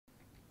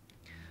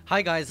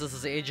Hi guys, this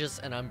is Aegis,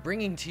 and I'm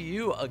bringing to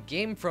you a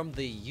game from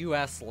the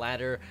US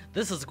ladder.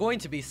 This is going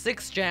to be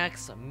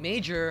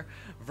sixjaxMajOr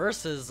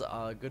versus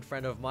a good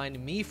friend of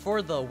mine,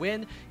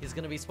 meFTW. He's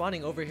going to be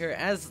spawning over here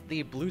as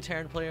the blue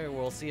Terran player.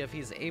 We'll see if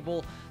he's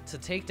able to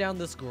take down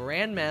this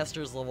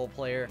GrandMasters level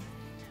player,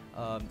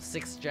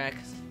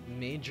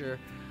 sixjaxMajOr.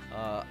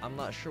 I'm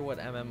not sure what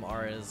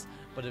MMR is,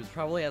 but it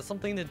probably has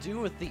something to do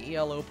with the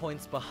ELO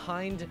points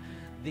behind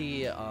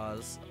the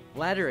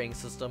laddering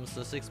system.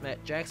 So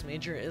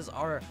sixjaxMajOr is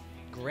our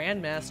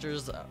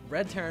GrandMasters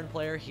red Terran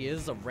player. He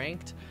is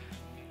ranked,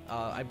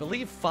 I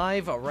believe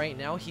 5 right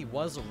now. He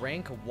was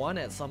rank 1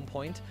 at some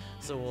point,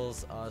 so we'll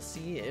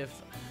see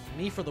if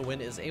meFTW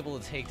is able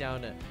to take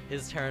down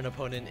his Terran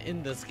opponent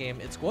in this game.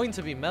 It's going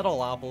to be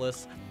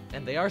Metalopolis,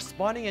 and they are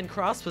spawning in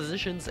cross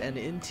positions and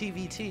in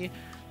TVT.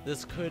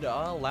 This could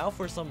allow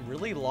for some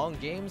really long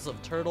games of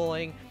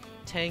turtling,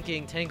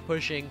 tanking, tank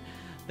pushing,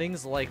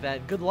 things like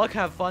that. Good luck,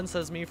 have fun,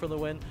 says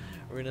meFTW.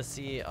 We're gonna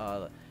see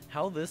how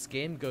this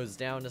game goes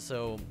down,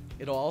 so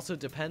it'll also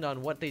depend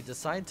on what they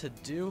decide to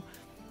do.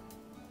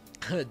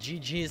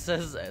 GG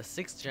says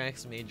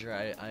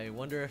sixjaxMajOr. I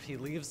wonder if he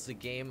leaves the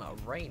game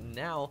right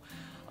now.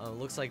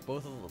 Looks like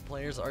both of the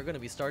players are going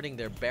to be starting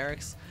their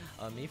barracks.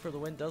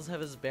 meFTW does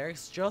have his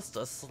barracks just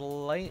a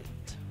slight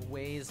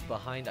ways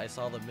behind. I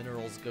saw the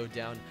minerals go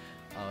down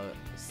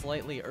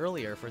slightly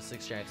earlier for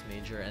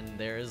sixjaxMajOr, and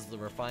there is the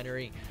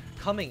refinery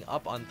coming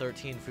up on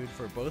 13 food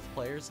for both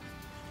players.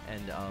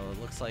 And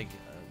looks like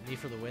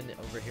meFTW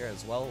over here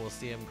as well. We'll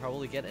see him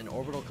probably get an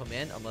orbital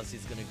command unless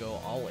he's going to go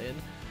all in.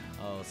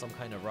 Some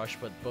kind of rush,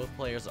 but both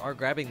players are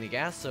grabbing the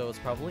gas, so it's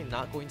probably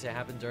not going to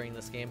happen during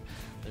this game.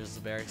 There's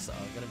the barracks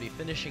going to be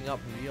finishing up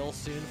real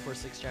soon for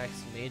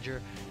sixjaxMajOr,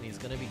 and he's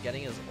going to be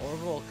getting his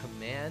orbital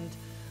command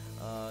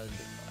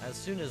as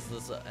soon as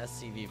this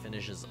SCV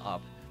finishes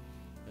up.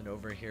 And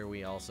over here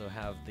we also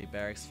have the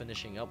barracks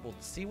finishing up. We'll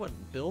see what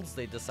builds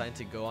they decide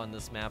to go on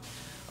this map.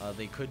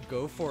 They could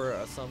go for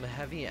some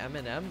heavy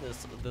M&M.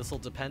 This will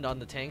depend on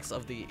the tanks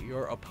of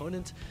your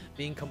opponent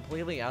being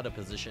completely out of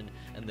position.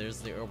 And there's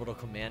the orbital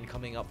command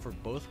coming up for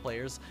both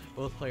players.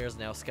 Both players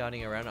now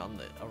scouting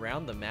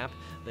around the map.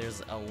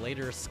 There's a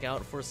later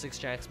scout for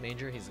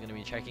sixjaxMajOr. He's going to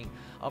be checking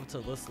up to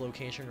this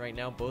location right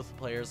now. Both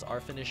players are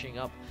finishing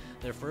up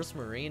their first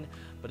marine,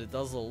 but it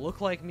does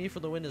look like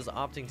meFTW is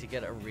opting to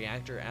get a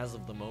reactor as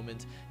of the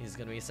moment. He's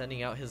going to be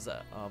sending out his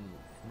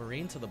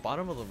marine to the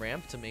bottom of the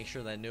ramp to make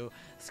sure that no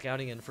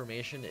scouting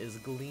information is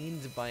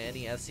gleaned by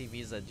any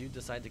SCVs that do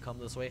decide to come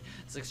this way.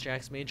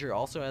 sixjaxMajOr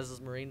also has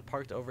his marine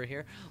parked over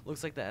here.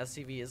 Looks like the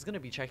SCV is going to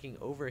be checking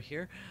over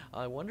here.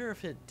 I wonder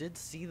if it did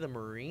see the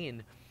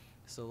marine.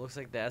 So it looks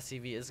like the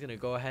SCV is going to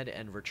go ahead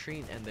and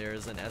retreat, and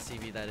there's an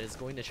SCV that is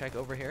going to check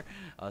over here.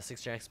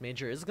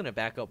 sixjaxMajOr is going to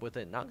back up with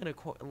it. Not going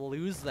to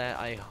lose that,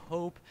 I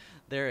hope.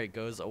 There it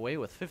goes, away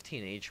with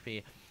 15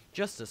 HP.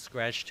 Just a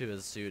scratch to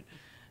his suit,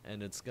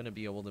 and it's going to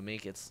be able to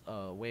make its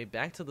way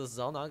back to the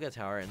Xel'Naga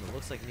tower, and it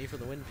looks like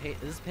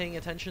meFTW is paying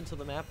attention to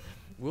the map.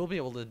 We'll be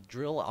able to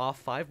drill off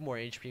 5 more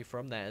HP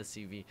from that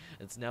SCV.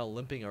 It's now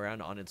limping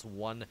around on its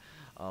one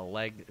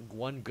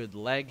good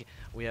leg.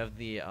 We have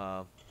the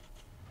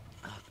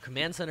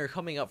command center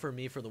coming up for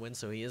meFTW,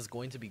 so he is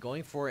going to be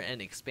going for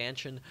an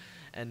expansion,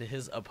 and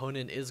his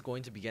opponent is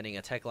going to be getting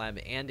a tech lab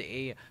and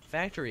a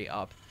factory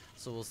up.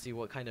 So we'll see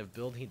what kind of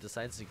build he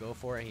decides to go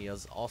for. He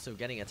is also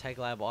getting a tech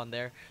lab on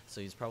there, so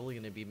he's probably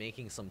going to be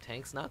making some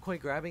tanks. Not quite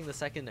grabbing the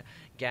second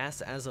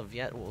gas as of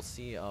yet. We'll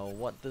see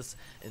what this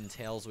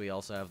entails. We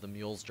also have the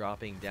mules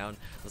dropping down.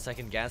 The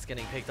second gas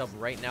getting picked up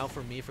right now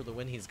for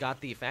meFTW. He's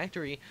got the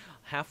factory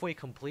halfway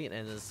complete,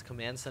 and his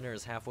command center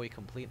is halfway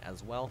complete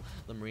as well.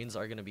 The Marines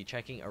are going to be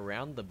checking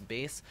around the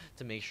base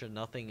to make sure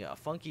nothing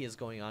funky is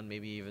going on,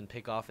 maybe even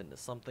pick off into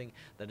something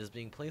that is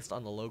being placed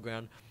on the low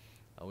ground.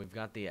 We've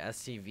got the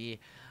SCV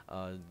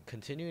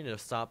continuing to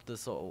stop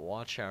this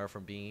watchtower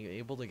from being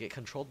able to get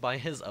controlled by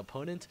his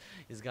opponent.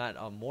 He's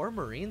got more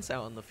Marines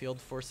out in the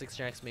field for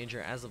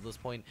sixjaxMajOr as of this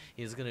point.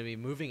 He's going to be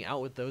moving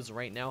out with those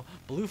right now.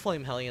 Blue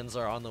Flame Hellions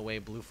are on the way.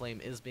 Blue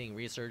Flame is being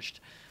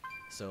researched.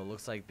 So it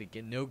looks like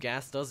the no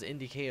gas does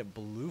indicate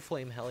Blue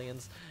Flame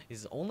Hellions.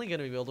 He's only going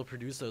to be able to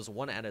produce those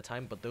one at a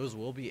time, but those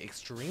will be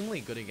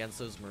extremely good against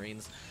those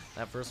Marines.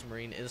 That first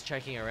Marine is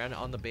checking around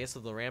on the base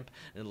of the ramp,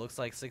 and it looks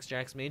like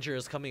sixjaxMajOr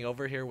is coming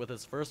over here with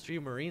his first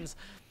few Marines.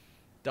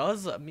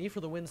 Does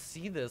meFTW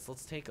see this?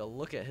 Let's take a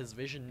look at his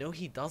vision. No,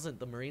 he doesn't.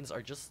 The Marines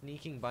are just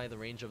sneaking by the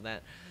range of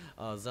that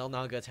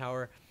Xel'Naga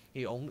tower.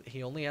 He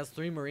only has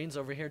 3 Marines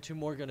over here. 2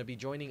 more going to be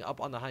joining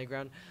up on the high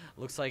ground.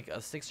 Looks like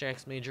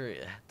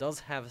sixjaxMajOr does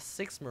have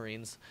 6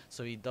 Marines,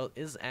 so he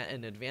is at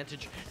an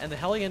advantage. And the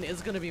Hellion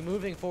is going to be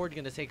moving forward,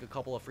 going to take a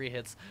couple of free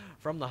hits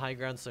from the high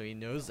ground, so he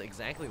knows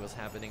exactly what's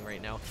happening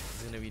right now.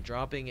 He's going to be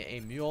dropping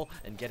a mule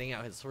and getting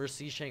out his first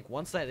sea shank.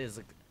 Once that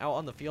is out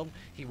on the field,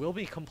 he will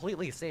be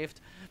completely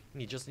saved.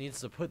 He just needs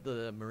to put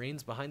the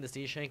Marines behind the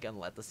sea shank and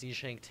let the sea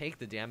shank take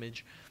the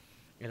damage.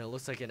 And it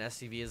looks like an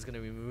SCV is going to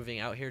be moving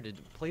out here to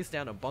place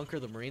down a bunker.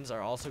 The Marines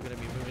are also going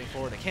to be moving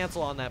forward to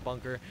cancel on that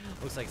bunker.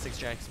 Looks like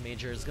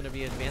sixjaxMajOr is going to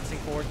be advancing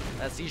forward.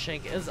 That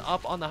C-Shank is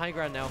up on the high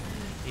ground now.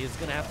 He is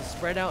going to have to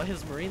spread out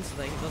his Marines so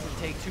that he doesn't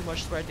take too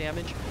much spread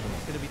damage.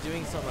 He's going to be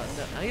doing some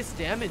nice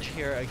damage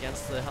here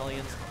against the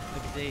Hellions.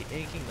 Going to be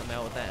taking them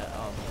out with that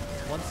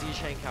one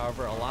C-Shank.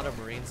 However, a lot of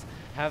Marines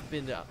have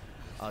been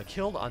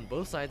killed on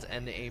both sides,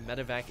 and a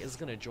medevac is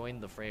going to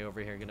join the fray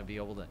over here. Going to be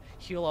able to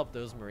heal up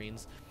those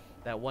Marines.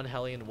 That one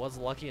Hellion was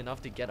lucky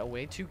enough to get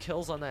away. 2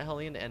 kills on that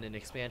Hellion, and an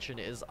expansion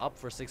is up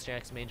for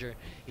sixjaxMajOr.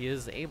 He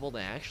is able to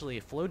actually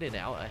float it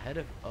out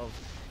ahead of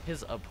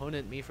his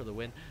opponent, me for the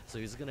win. So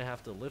he's going to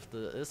have to lift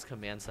this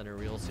command center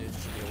real soon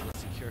to be able to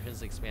secure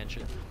his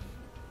expansion.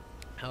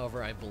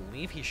 However, I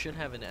believe he should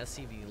have an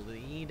SCV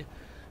lead.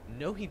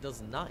 No, he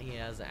does not. He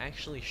has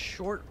actually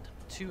short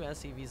 2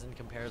 SCVs in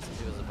comparison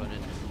to his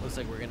opponent. Looks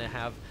like we're going to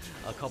have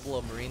a couple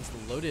of Marines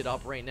loaded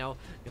up right now.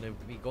 Going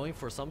to be going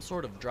for some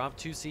sort of drop.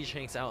 2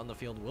 shanks out in the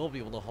field will be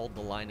able to hold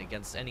the line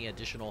against any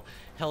additional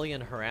Hellion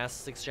harass.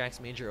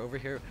 sixjaxMajOr over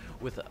here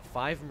with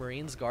 5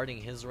 Marines guarding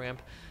his ramp.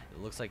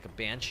 It looks like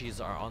Banshees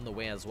are on the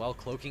way as well.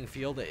 Cloaking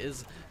Field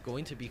is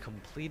going to be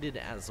completed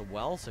as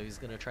well, so he's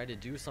going to try to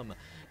do some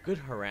good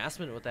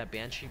harassment with that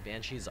Banshee.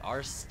 Banshees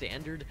are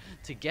standard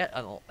to get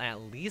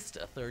at least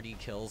 30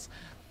 kills.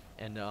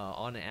 And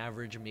on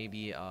average,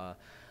 maybe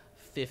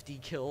 50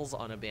 kills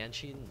on a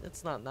Banshee.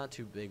 It's not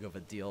too big of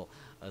a deal,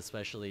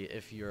 especially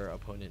if your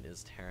opponent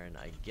is Terran,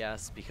 I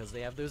guess, because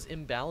they have those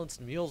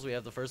imbalanced mules. We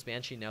have the first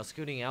Banshee now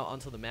scooting out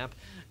onto the map.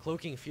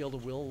 Cloaking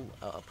Field will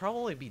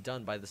probably be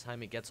done by the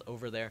time it gets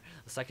over there.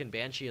 The second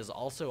Banshee is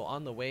also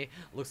on the way.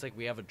 Looks like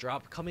we have a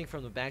drop coming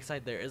from the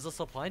backside. There is a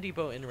supply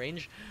depot in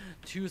range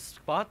to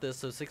spot this,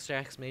 so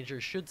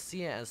sixjaxMajOr should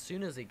see it as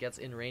soon as it gets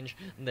in range.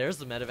 And there's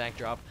the medevac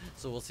drop,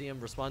 so we'll see him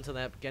respond to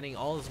that, getting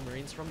all his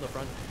Marines from the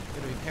front.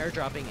 Going to be pair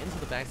dropping into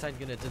the backside,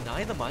 going to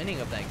deny the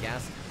mining of that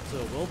gas, so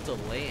it will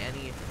delay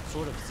any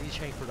sort of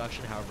C-Shank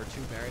production. However,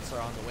 2 barracks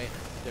are on the way.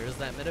 There's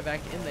that medevac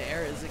in the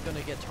air. Is it going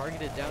to get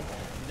targeted down?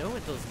 No,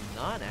 it does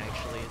not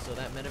actually, so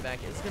that medevac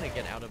is going to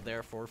get out of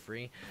there for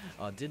free.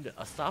 Did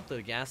stop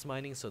the gas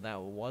mining, so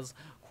that was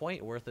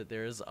quite worth it.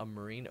 There is a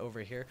Marine over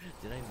here.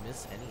 Did I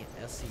miss any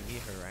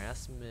SCV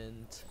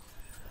harassment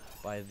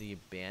by the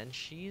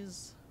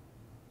Banshees?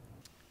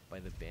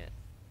 By the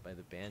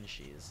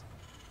Banshees.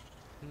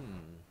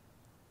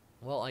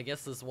 Well, I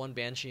guess this one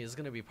Banshee is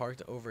going to be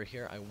parked over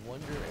here. I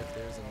wonder if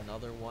there's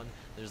another one.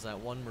 There's that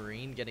one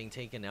Marine getting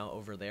taken out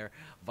over there.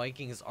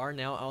 Vikings are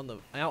now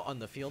out on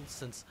the field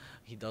since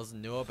he does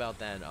know about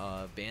that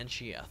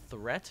Banshee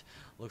threat.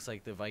 Looks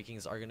like the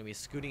Vikings are going to be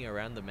scooting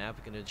around the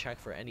map, going to check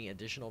for any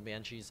additional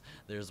Banshees.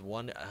 There's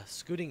one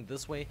scooting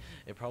this way.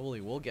 It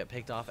probably will get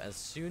picked off as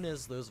soon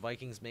as those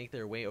Vikings make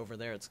their way over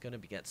there. It's going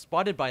to get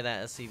spotted by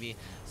that SCV,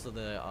 so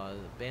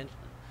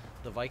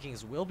the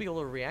Vikings will be able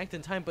to react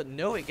in time, but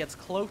no, it gets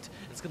cloaked.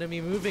 It's going to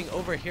be moving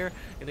over here.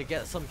 Going to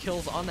get some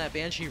kills on that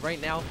Banshee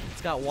right now.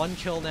 It's got 1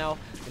 kill now.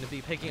 Going to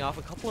be picking off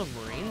a couple of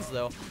Marines,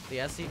 though. The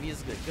SCV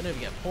is going to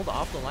get pulled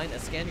off the line. A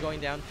scan going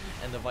down,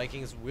 and the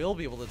Vikings will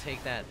be able to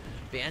take that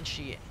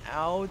Banshee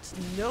out.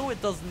 No,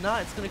 it does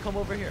not. It's going to come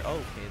over here.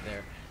 Okay,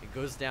 there. It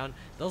goes down.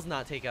 Does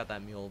not take out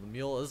that mule. The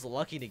mule is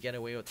lucky to get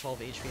away with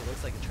 12 HP.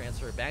 Looks like a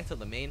transfer back to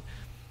the main.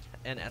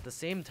 And at the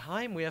same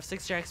time, we have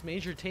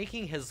sixjaxMajOr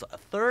taking his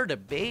 3rd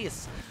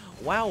base.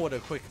 Wow, what a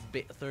quick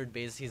 3rd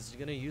base. He's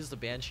going to use the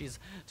Banshees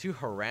to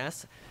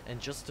harass and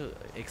just to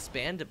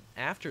expand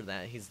after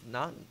that. He's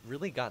not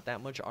really got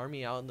that much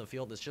army out in the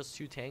field. It's just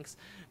 2 tanks,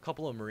 a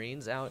couple of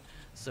Marines out.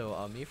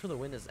 So me for the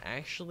win is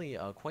actually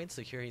quite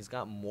secure. He's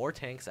got more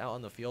tanks out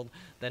on the field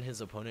than his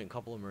opponent. A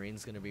couple of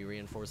Marines going to be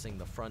reinforcing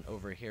the front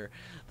over here.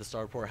 The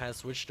starport has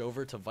switched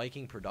over to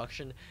Viking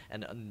production,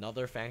 and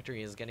another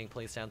factory is getting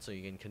placed down, so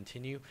you can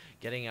continue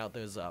getting out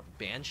those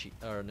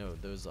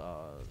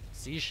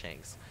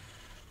C-Shanks.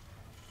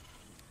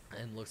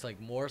 And looks like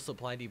more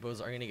supply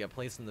depots are going to get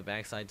placed in the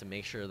backside to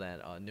make sure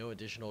that no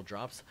additional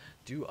drops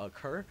do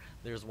occur.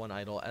 There's one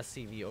idle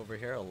SCV over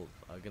here,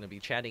 going to be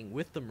chatting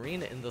with the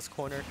Marine in this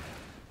corner.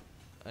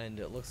 And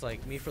it looks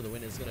like me for the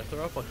win is going to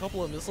throw up a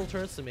couple of missile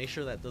turrets to make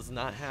sure that does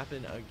not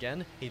happen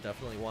again. He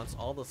definitely wants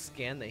all the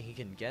scan that he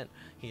can get.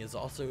 He is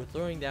also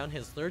throwing down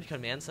his 3rd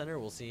command center.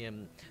 We'll see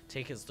him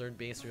take his 3rd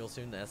base real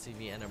soon. The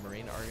SCV and a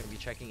Marine are going to be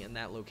checking in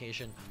that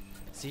location.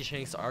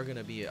 C-Shanks are going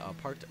to be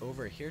parked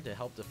over here to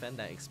help defend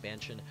that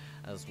expansion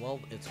as well.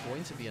 It's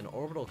going to be an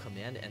orbital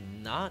command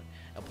and not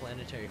a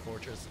planetary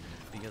fortress,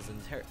 because in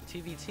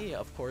TVT,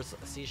 of course,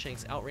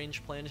 C-Shanks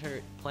outrange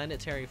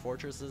planetary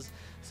fortresses,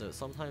 so it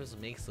sometimes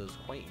makes those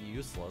quite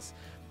useless,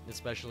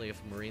 especially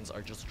if Marines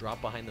are just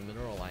dropped behind the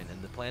mineral line,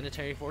 and the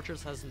planetary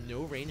fortress has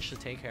no range to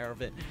take care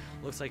of it.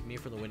 Looks like me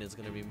for the win is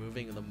going to be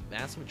moving the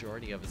vast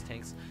majority of his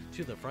tanks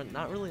to the front,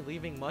 not really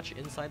leaving much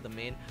inside the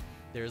main.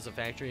 There's a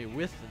factory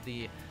with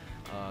the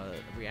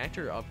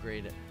reactor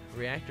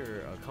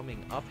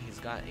coming up. He's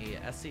got a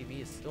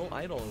SCV still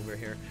idle over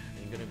here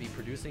and going to be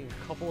producing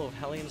a couple of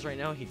Hellions right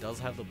now. He does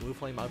have the blue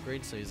flame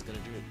upgrade, so he's going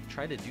to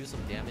try to do some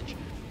damage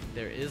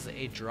There is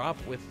a drop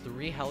with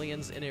 3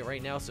 Hellions in it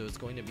right now, so it's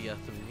going to be a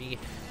 3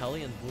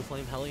 Hellion, Blue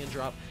Flame Hellion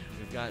drop.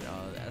 We've got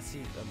SC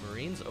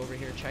Marines over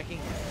here checking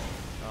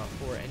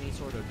for any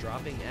sort of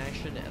dropping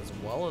action, as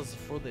well as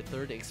for the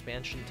 3rd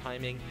expansion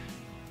timing.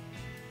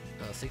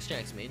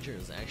 sixjaxMajOr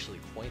is actually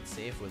quite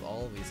safe with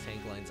all of these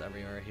tank lines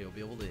everywhere. He'll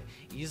be able to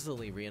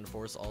easily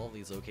reinforce all of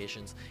these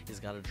locations. He's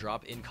got a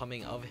drop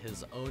incoming of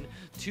his own.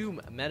 2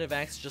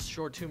 medevacs, just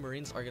short 2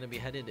 Marines, are going to be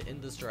headed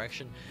in this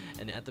direction.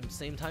 And at the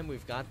same time,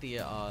 we've got the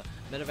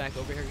medevac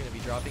over here going to be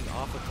dropping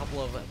off a couple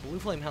of Blue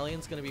Flame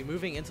Hellions, going to be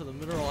moving into the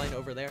mineral line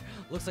over there.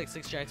 Looks like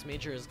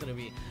sixjaxMajOr is going to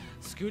be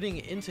scooting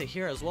into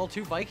here as well.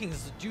 2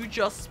 Vikings do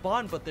just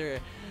spawn, but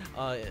they're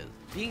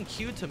being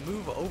queued to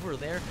move over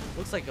there.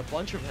 Looks like a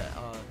bunch of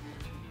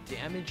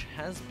damage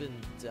has been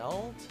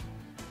dealt.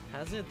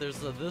 Has it? There's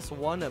this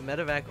one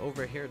medevac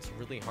over here. It's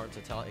really hard to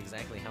tell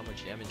exactly how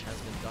much damage has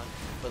been done.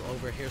 But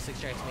over here,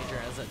 sixjaxMajOr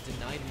has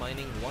denied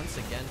mining once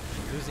again,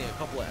 losing a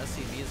couple of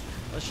SCVs.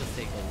 Let's just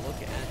take a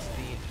look at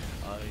the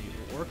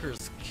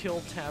workers kill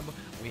tab.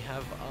 We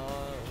have,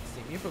 let's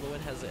see, meFTW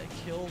has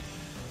killed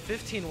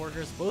 15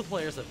 workers. Both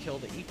players have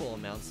killed equal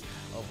amounts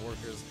of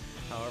workers.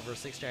 However,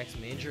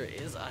 sixjaxMajOr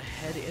is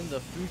ahead in the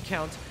food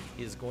count.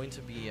 He is going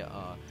to be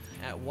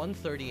at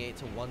 138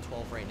 to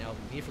 112 right now.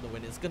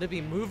 meFTW is going to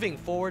be moving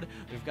forward.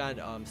 We've got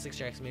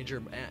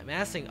sixjaxMajOr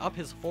massing up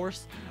his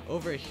force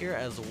over here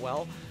as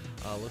well.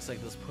 Looks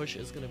like this push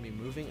is going to be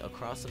moving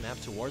across the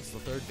map towards the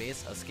 3rd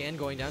base. A scan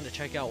going down to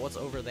check out what's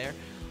over there.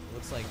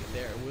 Looks like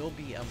there will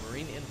be a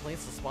Marine in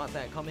place to spot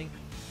that coming.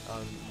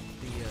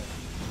 The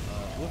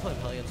Blue Flame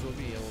Hellions will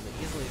be able to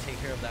easily take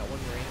care of that one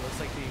Marine. Looks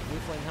like the Blue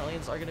Flame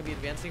Hellions are going to be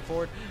advancing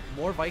forward.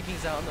 More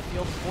Vikings out in the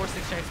field for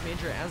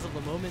sixjaxMajOr as of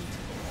the moment.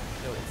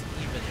 No, it's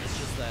even. It's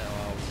just that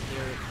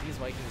these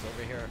Vikings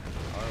over here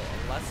are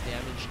less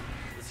damaged.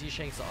 The Sea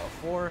Shanks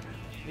for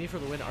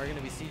meFTW are going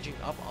to be sieging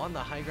up on the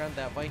high ground.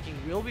 That Viking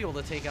will be able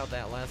to take out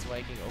that last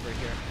Viking over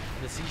here.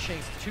 And the Sea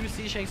Shanks, 2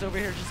 Sea Shanks over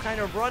here, just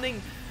kind of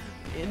running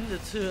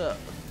into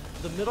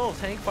the middle of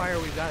tank fire.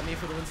 We've got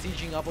meFTW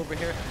sieging up over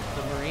here.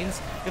 The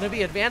Marines going to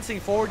be advancing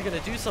forward, going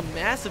to do some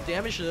massive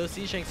damage to those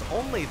Sea Shanks.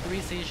 Only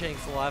 3 Sea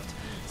Shanks left.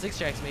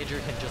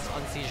 sixjaxMajOr can just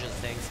unsiege his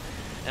tanks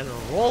and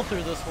roll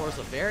through this force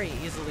very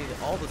easily.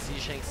 All the Sea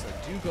Shanks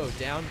do go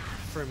down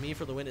for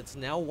meFTW. It's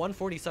now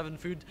 147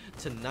 food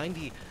to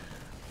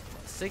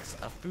 96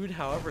 food.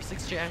 However,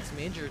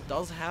 sixjaxMajOr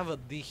does have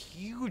the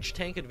huge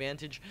tank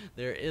advantage.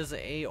 There is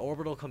a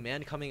orbital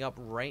command coming up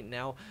right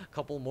now. A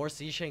couple more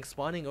Sea Shanks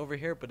spawning over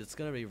here, but it's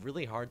going to be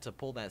really hard to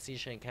pull that Sea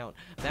Shank count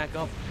back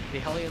up. The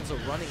Hellions are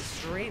running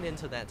straight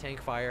into that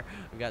tank fire.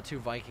 We've got 2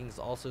 Vikings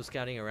also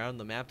scouting around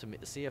the map to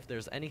see if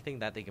there's anything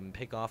that they can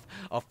pick off.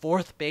 A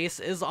 4th base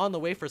is on the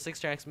way for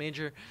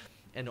sixjaxMajOr.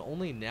 And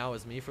only now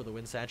is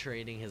meFTW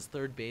saturating his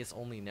 3rd base.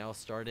 Only now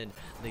started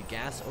the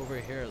gas over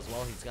here as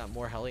well. He's got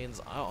more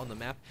Hellions out on the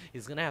map.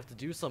 He's going to have to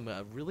do some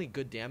really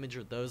good damage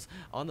with those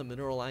on the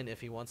mineral line if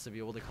he wants to be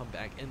able to come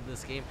back in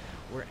this game.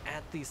 We're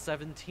at the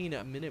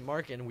 17-minute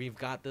mark, and we've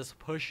got this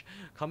push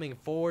coming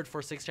forward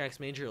for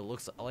sixjaxMajOr. It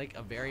looks like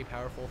a very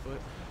powerful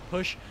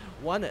push.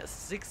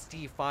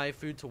 165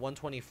 food to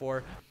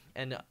 124.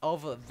 And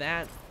of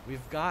that,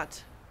 we've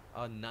got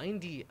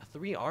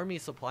 93 army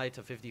supply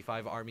to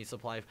 55 army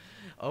supply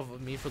of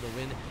meFTW,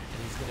 and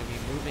he's going to be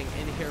moving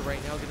in here right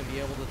now, going to be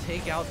able to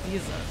take out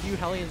these few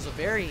Hellions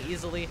very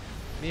easily.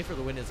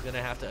 meFTW is going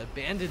to have to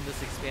abandon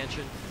this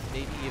expansion,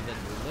 maybe even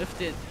lift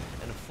it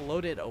and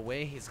float it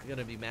away. He's going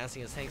to be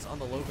massing his tanks on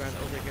the low ground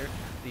over here.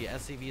 The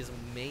SCVs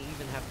may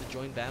even have to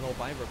join battle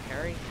by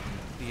repairing.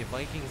 The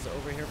Vikings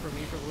over here for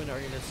meFTW are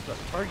going to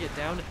target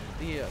down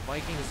the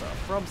Vikings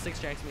from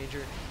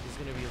sixjaxMajOr. He's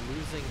going to be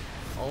losing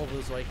all of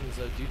those Vikings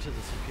due to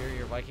the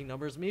superior Viking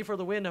numbers.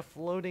 meFTW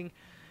floating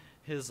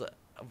his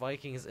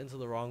Vikings into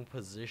the wrong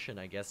position,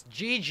 I guess.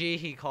 GG,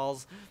 he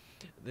calls.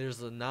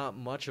 There's not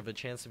much of a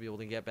chance to be able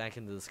to get back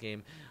into this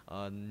game.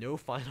 No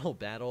final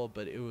battle,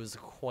 but it was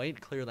quite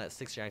clear that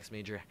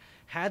sixjaxMajOr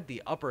had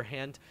the upper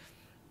hand.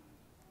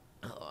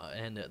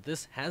 And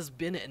this has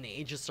been an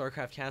Age of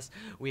StarCraft cast.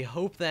 We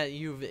hope that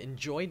you've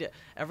enjoyed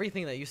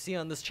everything that you see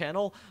on this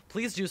channel.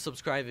 Please do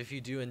subscribe if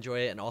you do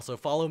enjoy it, and also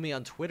follow me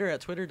on Twitter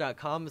at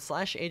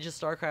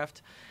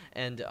twitter.com/AgeofStarCraft,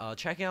 and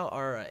check out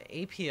our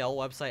APL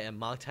website at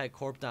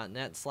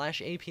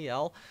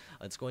mogtechcorp.net/APL.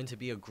 It's going to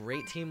be a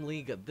great team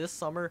league this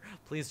summer.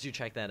 Please do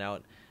check that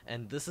out.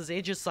 And this is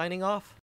Aegis signing off.